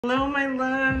Hello, my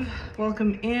love.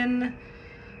 Welcome in.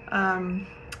 I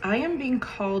am being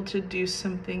called to do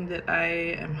something that I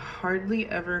am hardly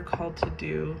ever called to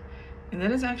do, and that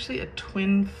is actually a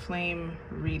twin flame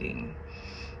reading.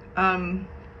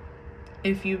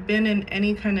 If you've been in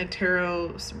any kind of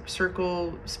tarot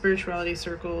circle, spirituality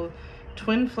circle,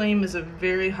 twin flame is a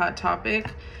very hot topic.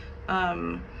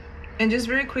 And just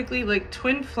very quickly, like,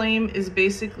 twin flame is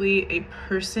basically a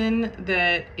person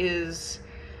that is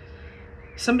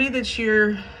somebody that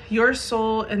your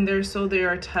soul and their soul, they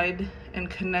are tied and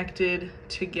connected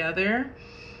together.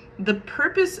 The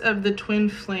purpose of the twin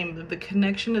flame, of the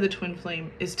connection of the twin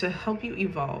flame, is to help you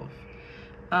evolve.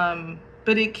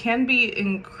 But it can be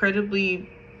incredibly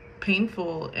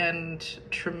painful and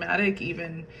traumatic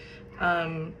even,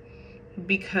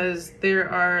 because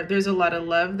there's a lot of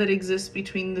love that exists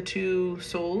between the two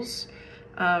souls.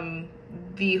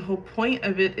 The whole point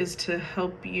of it is to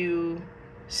help you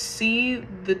see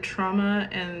the trauma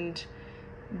and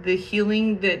the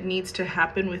healing that needs to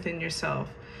happen within yourself.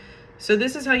 So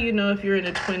this is how you know if you're in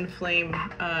a twin flame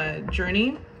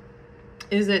journey,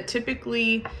 is that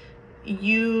typically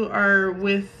you are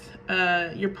with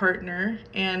your partner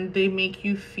and they make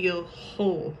you feel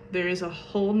whole. There is a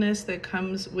wholeness that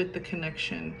comes with the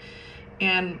connection.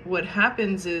 And what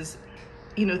happens is,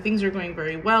 things are going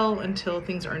very well until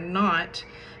things are not.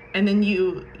 And then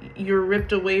you're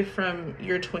ripped away from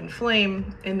your twin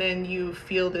flame, and then you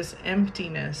feel this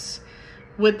emptiness.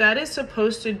 What that is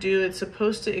supposed to do, it's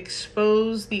supposed to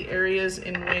expose the areas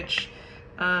in which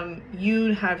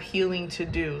you have healing to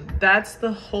do. That's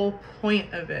the whole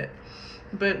point of it.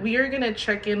 But we are going to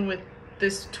check in with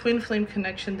this twin flame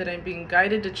connection that I'm being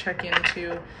guided to check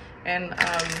into.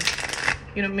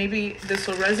 And maybe this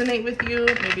will resonate with you,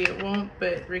 maybe it won't,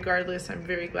 but regardless, I'm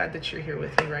very glad that you're here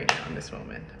with me right now in this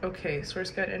moment. Okay,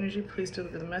 Source God Energy, please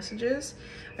deliver the messages.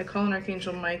 I call on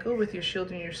Archangel Michael with your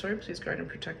shield and your sword. Please guard and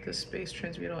protect this space,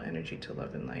 transmute all energy to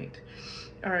love and light.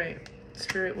 All right,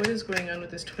 Spirit, what is going on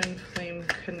with this twin flame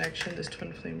connection, this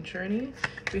twin flame journey?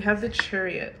 We have the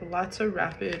Chariot, lots of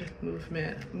rapid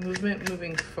movement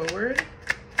moving forward.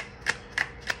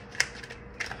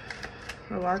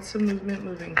 Lots of movement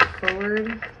moving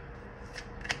forward.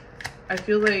 I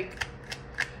feel like,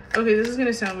 okay, this is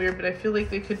gonna sound weird, but I feel like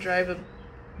they could drive a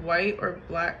white or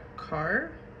black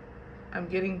car. I'm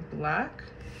getting black.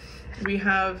 We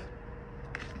have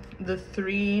the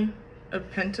Three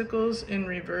of Pentacles in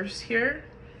reverse here.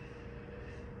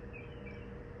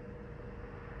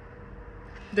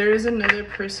 There is another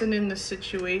person in the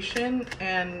situation,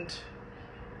 and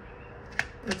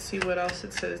let's see what else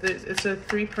it says. It's a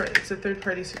third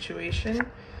party situation.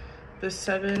 The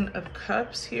Seven of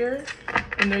Cups here,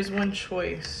 and there's one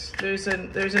choice. There's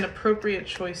an appropriate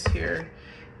choice here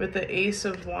with the Ace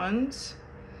of Wands.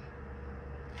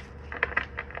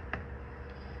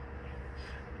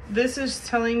 This is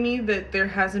telling me that there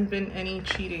hasn't been any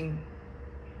cheating.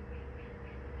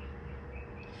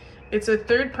 It's a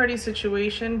third party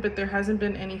situation, but there hasn't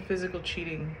been any physical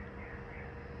cheating.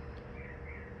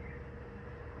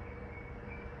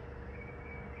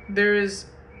 There is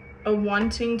a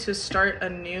wanting to start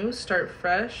anew, start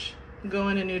fresh, go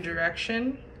in a new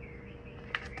direction,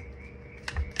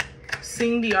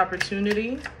 seeing the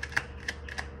opportunity,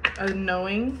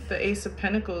 knowing. The Ace of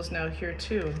Pentacles now here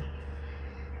too.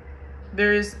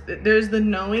 There's the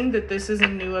knowing that this is a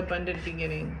new abundant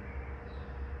beginning.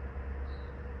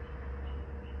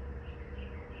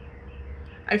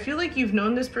 I feel like you've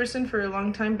known this person for a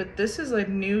long time, but this is a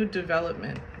new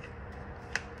development,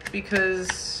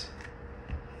 because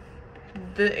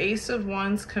the Ace of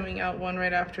Wands coming out one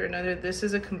right after another, this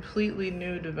is a completely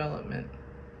new development.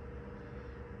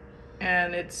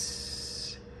 And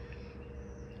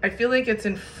I feel like it's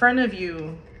in front of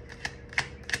you,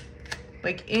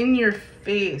 like in your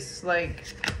face, like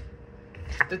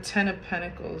the Ten of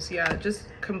Pentacles. Yeah, just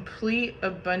complete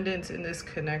abundance in this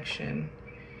connection.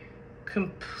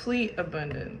 Complete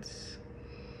abundance.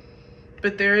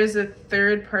 But there is a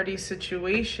third party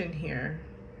situation here.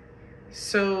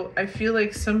 So I feel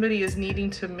like somebody is needing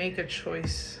to make a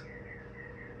choice.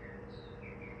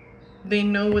 They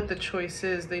know what the choice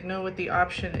is. They know what the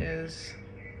option is.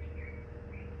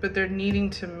 But they're needing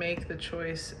to make the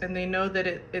choice. And they know that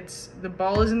it's the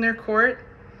ball is in their court.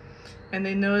 And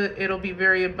they know that it'll be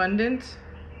very abundant.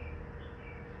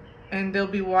 And they'll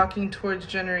be walking towards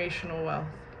generational wealth.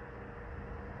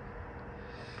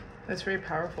 That's very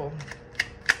powerful.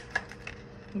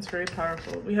 It's very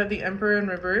powerful. We have the Emperor in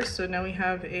reverse, so now we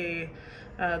have the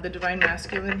Divine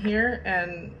Masculine here,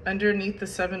 and underneath the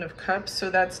Seven of Cups. So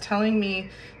that's telling me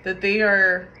that they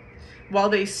are, while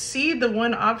they see the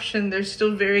one option, they're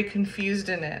still very confused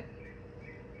in it.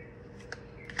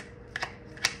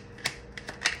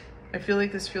 I feel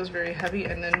like this feels very heavy.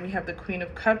 And then we have the Queen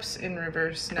of Cups in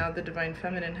reverse. Now the Divine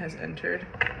Feminine has entered.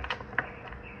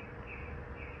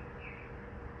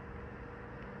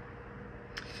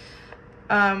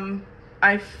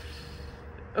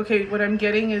 Okay, what I'm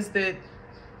getting is that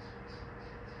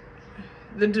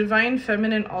the Divine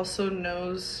Feminine also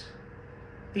knows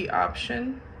the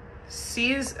option,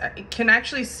 can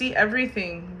actually see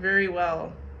everything very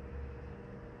well.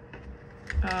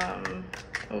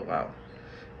 Oh wow.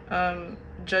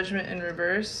 Judgment in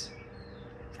reverse.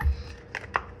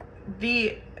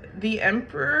 The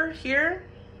Emperor here,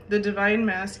 the Divine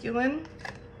Masculine,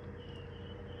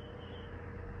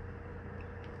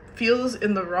 feels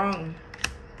in the wrong.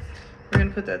 We're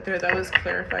gonna put that there. That was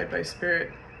clarified by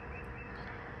Spirit.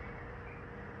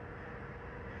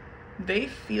 They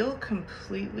feel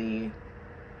completely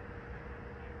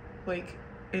like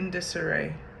in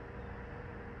disarray.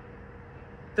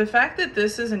 The fact that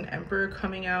this is an Emperor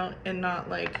coming out and not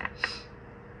like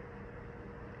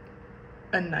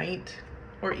a knight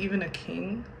or even a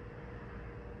king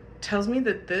tells me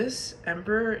that this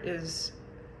Emperor is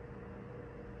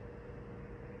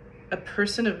a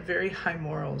person of very high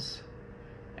morals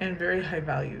and very high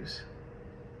values.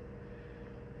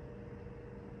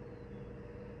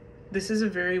 This is a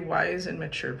very wise and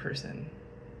mature person.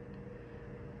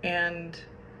 And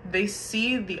they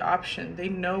see the option. They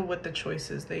know what the choice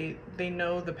is. They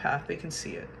know the path. They can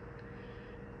see it.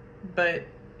 But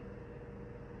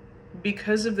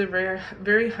because of their very,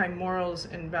 very high morals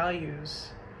and values,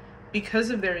 because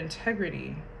of their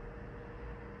integrity,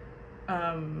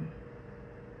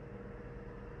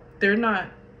 they're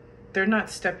not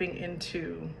stepping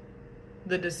into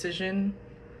the decision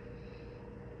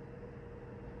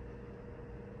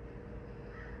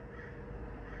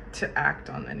to act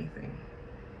on anything.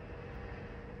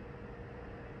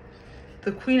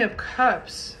 The Queen of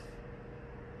Cups,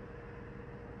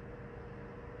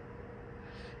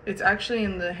 it's actually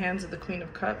in the hands of the Queen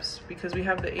of Cups because we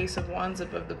have the Ace of Wands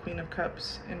above the Queen of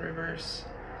Cups in reverse.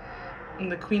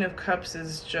 And the Queen of Cups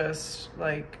is just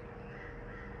like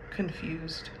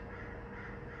confused.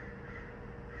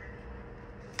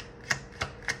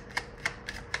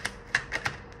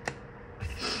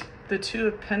 The Two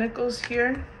of Pentacles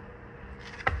here.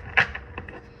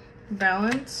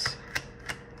 Balance.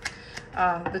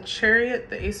 The Chariot,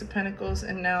 the Ace of Pentacles,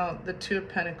 and now the Two of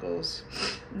Pentacles.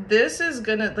 This is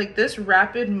gonna, like, this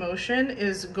rapid motion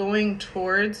is going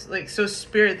towards, like, so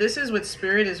Spirit, this is what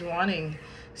Spirit is wanting.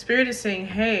 Spirit is saying,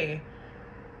 hey,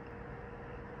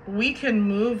 we can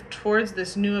move towards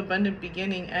this new abundant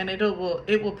beginning, and it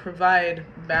will provide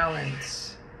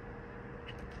balance.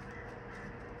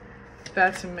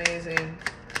 That's amazing.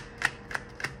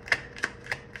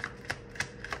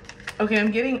 Okay,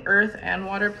 I'm getting earth and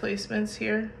water placements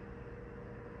here.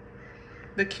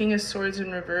 The King of Swords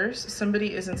in reverse.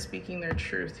 Somebody isn't speaking their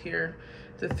truth here.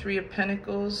 The Three of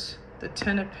Pentacles, the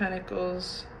Ten of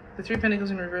Pentacles, the Three of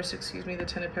Pentacles in reverse, excuse me, the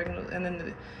Ten of Pentacles, and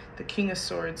then the King of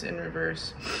Swords in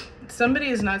reverse. Somebody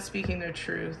is not speaking their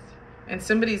truth, and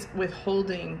somebody's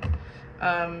withholding.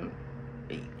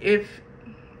 If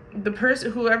the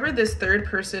person, whoever this third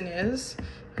person is,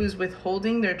 who's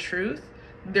withholding their truth,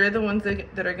 they're the ones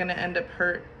that are going to end up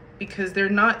hurt because they're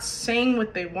not saying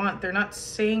what they want. They're not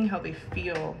saying how they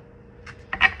feel.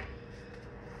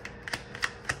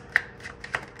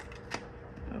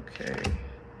 Okay.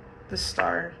 The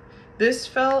Star. This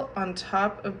fell on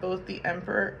top of both the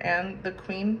Emperor and the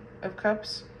Queen of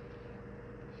Cups.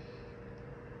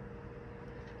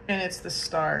 And it's the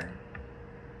Star.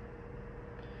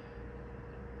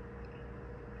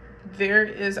 There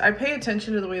is, I pay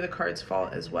attention to the way the cards fall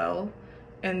as well.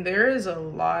 And there is a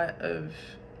lot of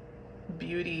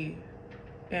beauty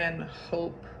and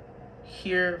hope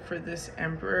here for this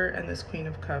Emperor and this Queen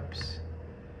of Cups.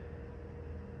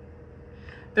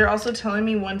 They're also telling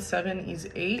me 1, 7 is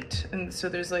 8. And so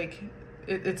there's like,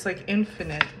 it's like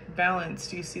infinite balance.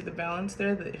 Do you see the balance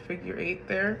there? The figure 8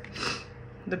 there?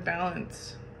 The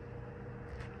balance.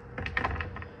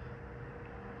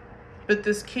 But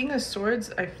this King of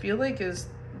Swords, I feel like is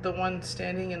the one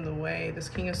standing in the way. This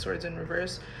King of Swords in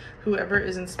reverse, whoever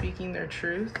isn't speaking their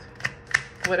truth,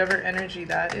 whatever energy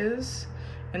that is.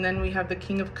 And then we have the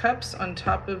King of Cups on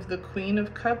top of the Queen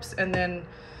of Cups, and then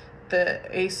the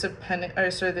Ace of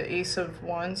the Ace of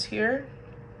Wands here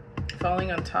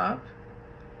falling on top.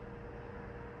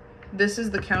 This is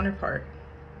the counterpart.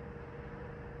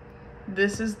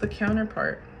 This is the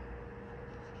counterpart.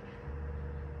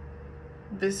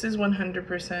 This is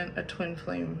 100% a twin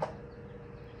flame.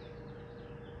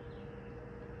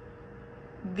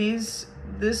 This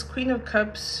Queen of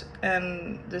Cups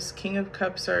and this King of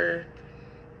Cups are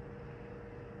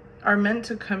are meant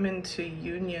to come into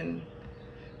union,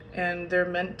 and they're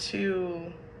meant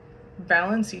to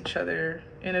balance each other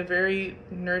in a very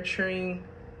nurturing,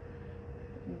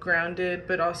 grounded,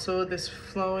 but also this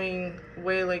flowing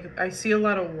way. Like, I see a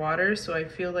lot of water, so I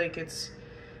feel like it's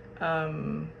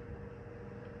gonna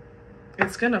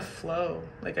flow.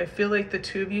 Like, I feel like the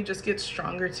two of you just get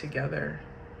stronger together.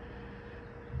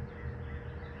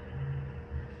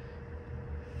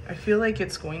 I feel like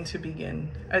it's going to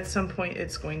begin. At some point,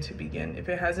 it's going to begin. If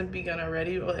it hasn't begun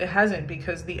already, well, it hasn't,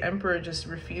 because the Emperor just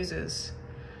refuses.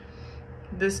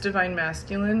 This divine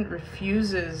masculine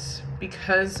refuses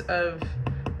because of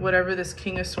whatever this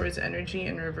King of Swords energy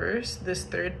in reverse, this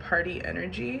third party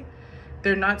energy.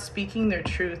 They're not speaking their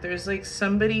truth. There's like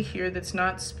somebody here that's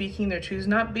not speaking their truth,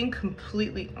 not being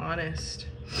completely honest.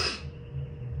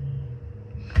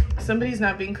 Somebody's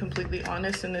not being completely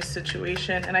honest in this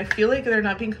situation, and I feel like they're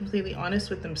not being completely honest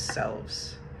with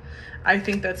themselves. I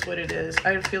think that's what it is.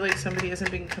 I feel like somebody isn't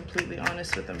being completely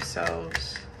honest with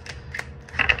themselves.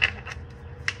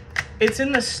 It's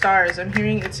in the stars. I'm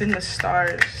hearing it's in the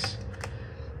stars.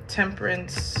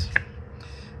 Temperance.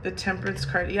 The Temperance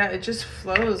card. Yeah, it just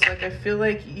flows. Like, I feel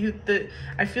like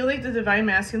the divine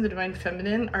masculine, the divine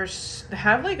feminine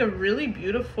have like a really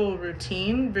beautiful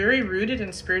routine, very rooted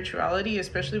in spirituality,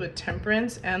 especially with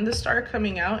Temperance and the star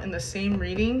coming out in the same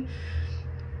reading.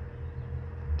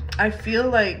 I feel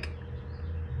like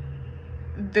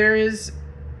there is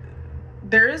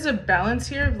a balance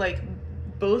here of like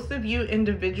both of you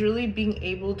individually being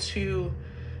able to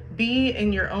be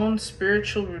in your own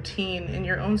spiritual routine, in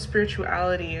your own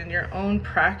spirituality, in your own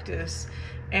practice,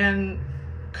 and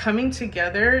coming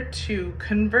together to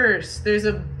converse. There's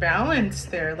a balance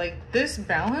there. Like, this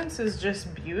balance is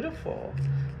just beautiful.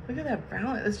 Look at that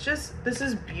balance. This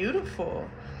is beautiful.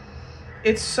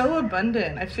 It's so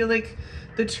abundant. I feel like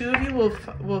the two of you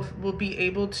will be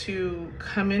able to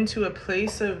come into a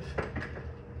place of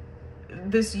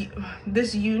this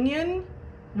union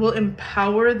will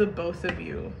empower the both of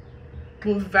you,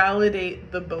 will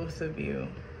validate the both of you.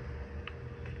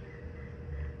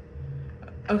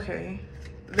 Okay,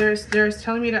 there's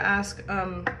telling me to ask,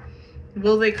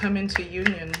 will they come into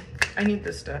union? I need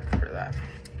this deck for that.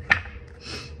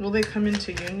 Will they come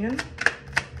into union?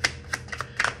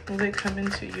 Will they come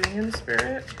into union,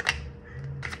 Spirit?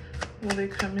 Will they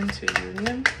come into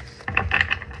union?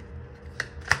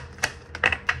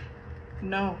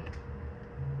 No.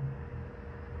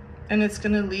 And it's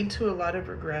going to lead to a lot of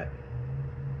regret.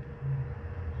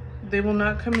 They will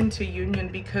not come into union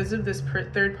because of this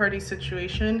third party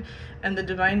situation and the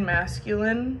divine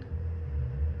masculine,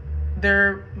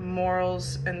 their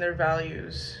morals and their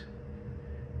values.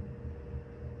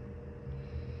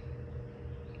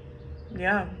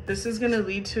 Yeah, this is going to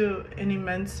lead to an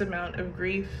immense amount of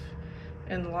grief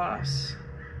and loss.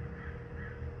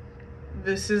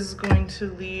 This is going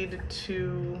to lead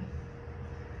to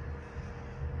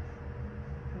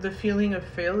the feeling of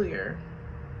failure.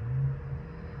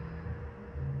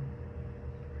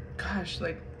 Gosh,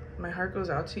 like, my heart goes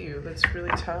out to you. That's really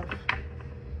tough.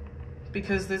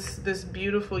 Because this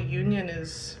beautiful union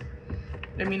is,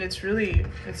 I mean, it's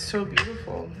so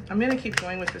beautiful. I'm going to keep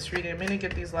going with this reading. I'm going to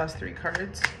get these last 3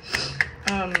 cards.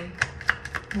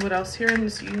 What else here in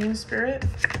this union, Spirit?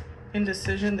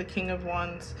 Indecision, the King of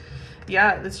Wands.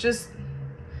 Yeah, it's just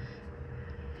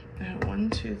 1,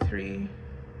 2, 3.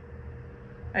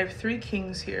 I have 3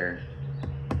 kings here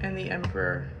and the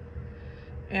Emperor.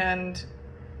 And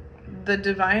the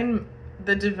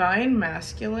divine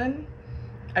masculine,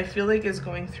 I feel like, is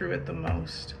going through it the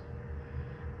most.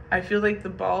 I feel like the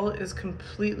ball is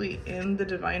completely in the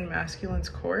divine masculine's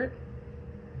court.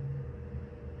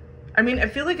 I mean, I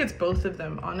feel like it's both of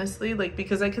them, honestly, like,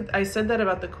 because I said that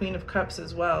about the Queen of Cups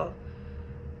as well.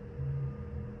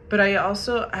 But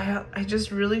I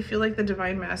just really feel like the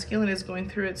divine masculine is going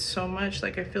through it so much.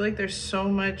 Like, I feel like there's so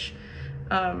much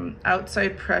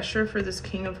outside pressure for this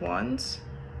King of Wands.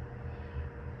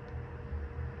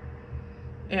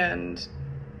 And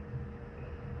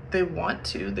they want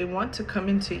to come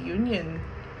into union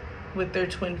with their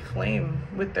twin flame,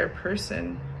 with their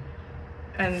person.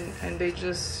 And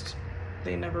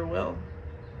they never will.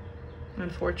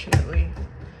 Unfortunately,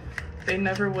 they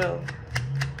never will.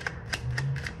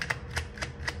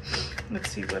 Let's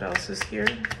see what else is here.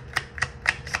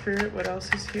 Spirit, what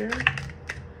else is here?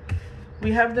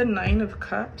 We have the 9 of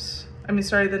Cups. I mean,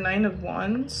 sorry, the 9 of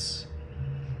Wands.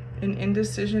 An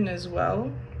indecision as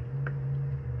well.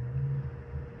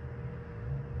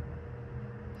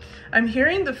 I'm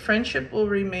hearing the friendship will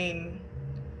remain.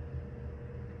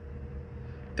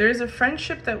 There's a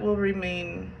friendship that will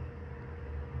remain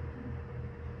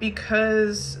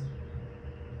because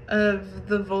of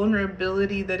the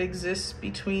vulnerability that exists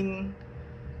between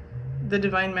the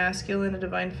divine masculine and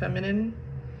divine feminine.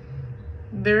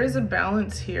 There is a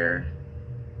balance here.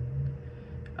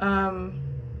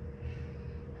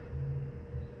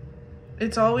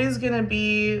 It's always going to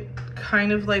be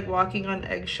kind of like walking on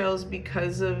eggshells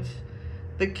because of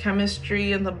the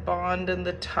chemistry and the bond and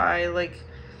the tie like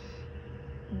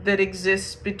that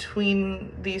exists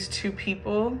between these two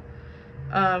people.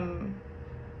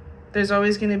 There's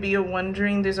always going to be a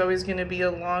wondering, there's always going to be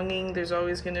a longing, there's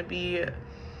always going to be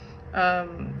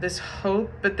this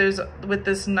hope. But there's, with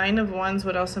this Nine of Wands,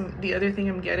 what else the other thing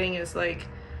I'm getting is like,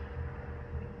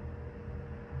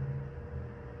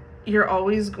 you're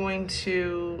always going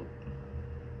to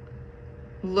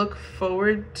look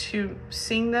forward to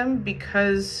seeing them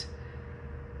because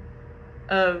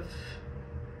of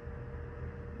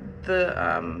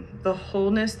the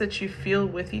wholeness that you feel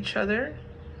with each other.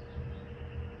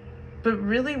 But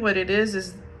really what it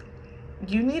is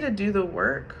you need to do the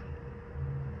work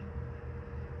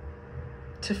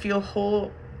to feel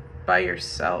whole by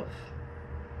yourself.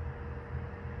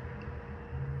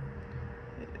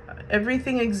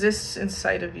 Everything exists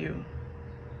inside of you.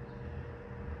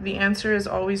 The answer is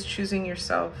always choosing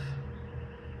yourself.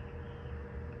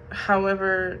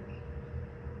 However,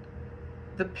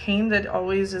 the pain that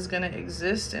always is going to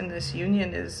exist in this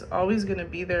union is always going to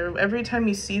be there. Every time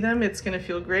you see them, it's going to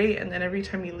feel great. And then every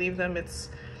time you leave them, it's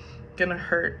going to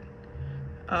hurt.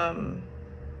 The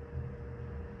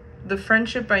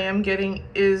friendship I am getting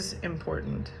is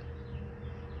important.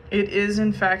 It is,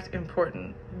 in fact,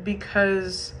 important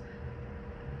because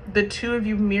the two of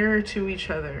you mirror to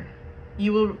each other.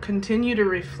 You will continue to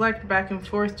reflect back and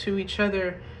forth to each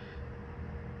other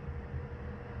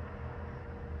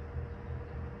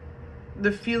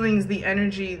the feelings, the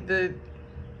energy, the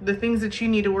things that you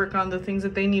need to work on, the things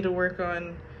that they need to work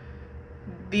on,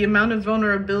 the amount of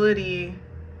vulnerability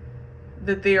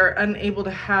that they are unable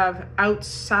to have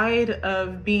outside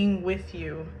of being with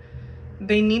you.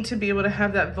 They need to be able to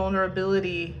have that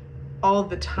vulnerability all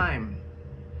the time.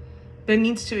 That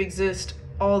needs to exist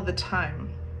all the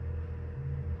time.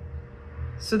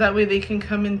 So that way they can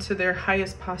come into their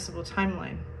highest possible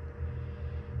timeline.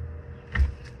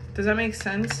 Does that make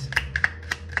sense?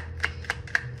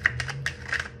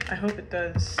 I hope it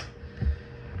does.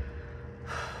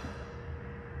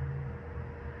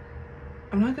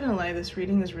 I'm not gonna lie, this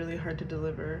reading is really hard to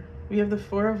deliver. We have the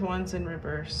Four of Wands in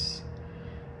reverse.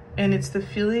 And it's the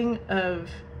feeling of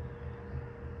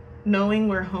knowing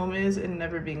where home is and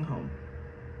never being home.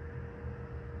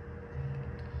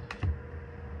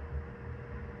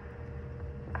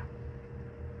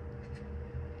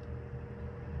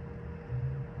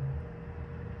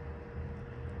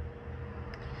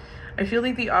 I feel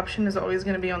like the option is always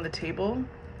going to be on the table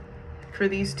for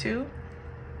these two.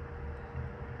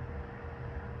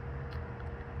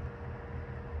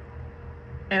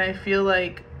 And I feel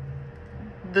like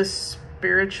the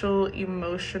spiritual,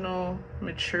 emotional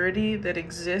maturity that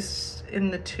exists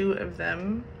in the two of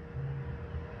them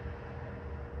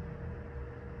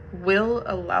will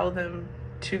allow them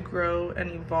to grow and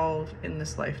evolve in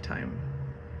this lifetime.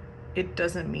 It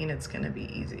doesn't mean it's going to be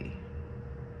easy.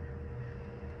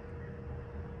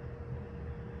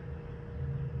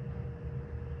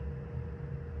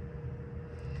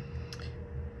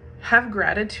 Have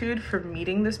gratitude for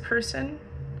meeting this person,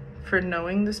 for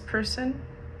knowing this person,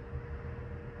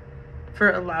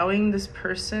 for allowing this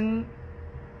person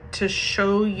to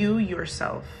show you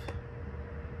yourself.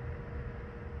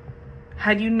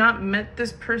 Had you not met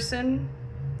this person,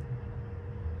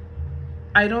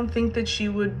 I don't think that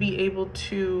you would be able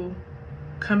to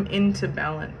come into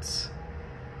balance.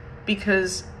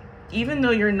 Because even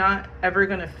though you're not ever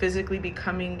going to physically be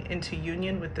coming into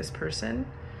union with this person,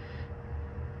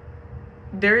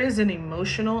 there is an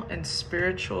emotional and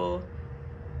spiritual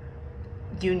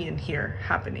union here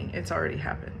happening. It's already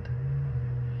happened.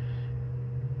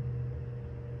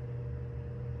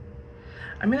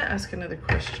 I'm going to ask another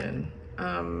question.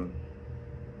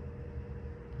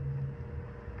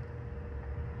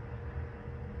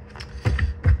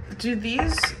 Do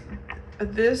this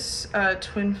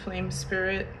twin flame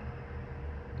spirit,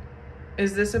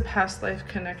 is this a past life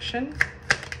connection?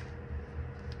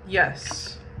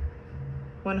 Yes.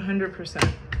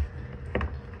 100%.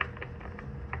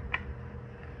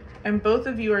 And both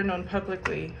of you are known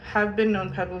publicly, have been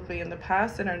known publicly in the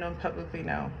past, and are known publicly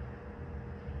now.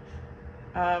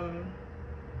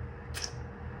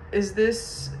 Is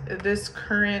this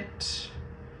current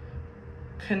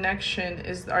connection,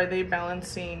 are they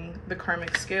balancing the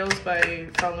karmic scales by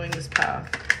following this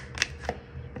path?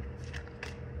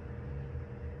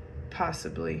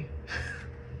 Possibly.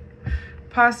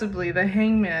 possibly the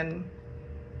Hangman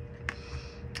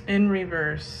in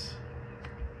reverse.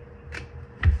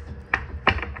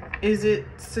 Is it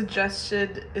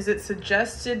suggested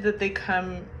that they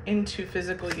come into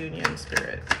physical union,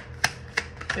 Spirit?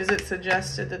 Is it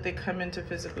suggested that they come into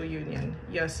physical union?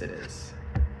 Yes, it is.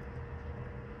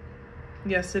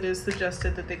 Yes, it is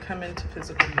suggested that they come into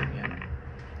physical union.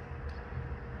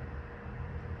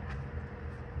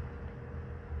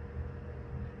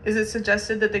 Is it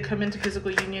suggested that they come into physical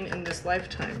union in this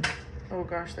lifetime? Oh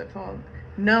gosh, that fell.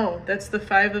 No, that's the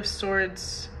Five of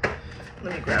Swords.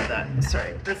 Let me grab that.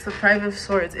 Sorry, that's the Five of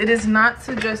Swords. It is not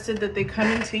suggested that they come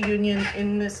into union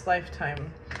in this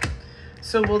lifetime.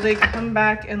 So will they come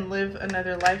back and live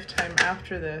another lifetime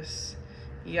after this?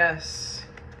 Yes.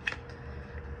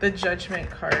 The Judgment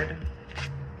card.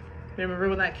 Remember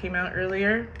when that came out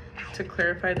earlier to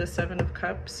clarify the Seven of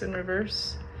Cups in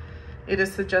reverse? It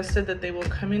is suggested that they will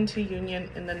come into union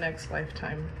in the next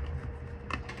lifetime.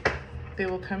 They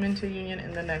will come into union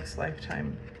in the next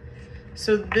lifetime.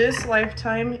 So this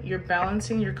lifetime, you're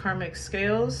balancing your karmic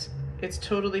scales. It's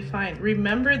totally fine.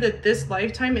 Remember that this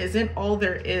lifetime isn't all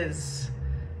there is,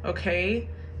 okay?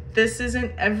 This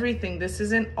isn't everything. This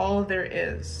isn't all there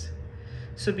is.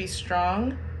 So be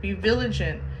strong, be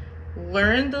vigilant,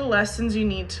 learn the lessons you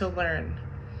need to learn.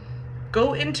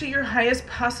 Go into your highest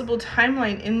possible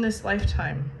timeline in this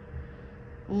lifetime.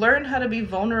 Learn how to be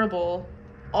vulnerable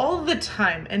all the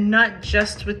time and not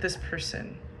just with this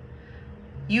person.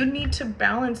 You need to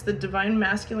balance the divine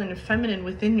masculine and feminine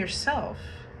within yourself.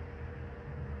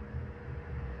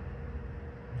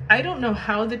 I don't know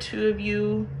how the two of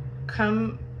you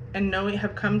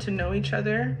have come to know each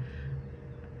other,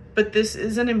 but this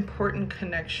is an important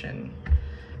connection.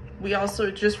 We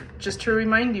also, just to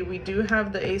remind you, we do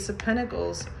have the Ace of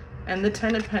Pentacles and the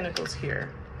Ten of Pentacles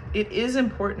here. It is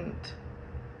important,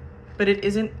 but it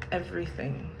isn't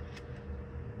everything.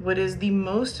 What is the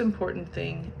most important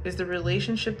thing is the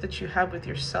relationship that you have with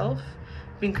yourself,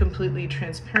 being completely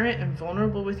transparent and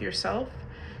vulnerable with yourself.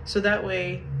 So that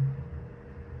way,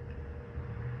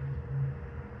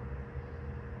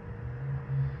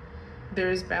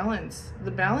 there is balance. The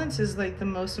balance is like the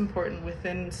most important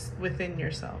within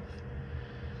yourself.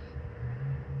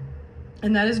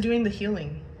 And that is doing the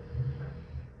healing.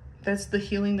 That's the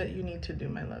healing that you need to do,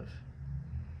 my love.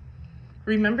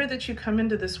 Remember that you come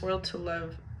into this world to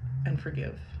love and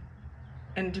forgive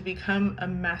and to become a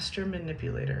master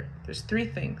manipulator. There's three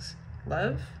things: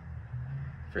 love,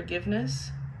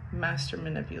 forgiveness, master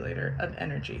manipulator of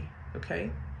energy, okay?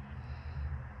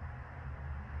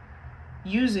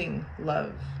 Using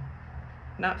love,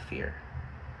 not fear.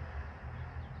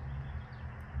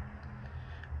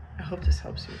 I hope this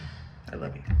helps you. I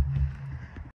love you.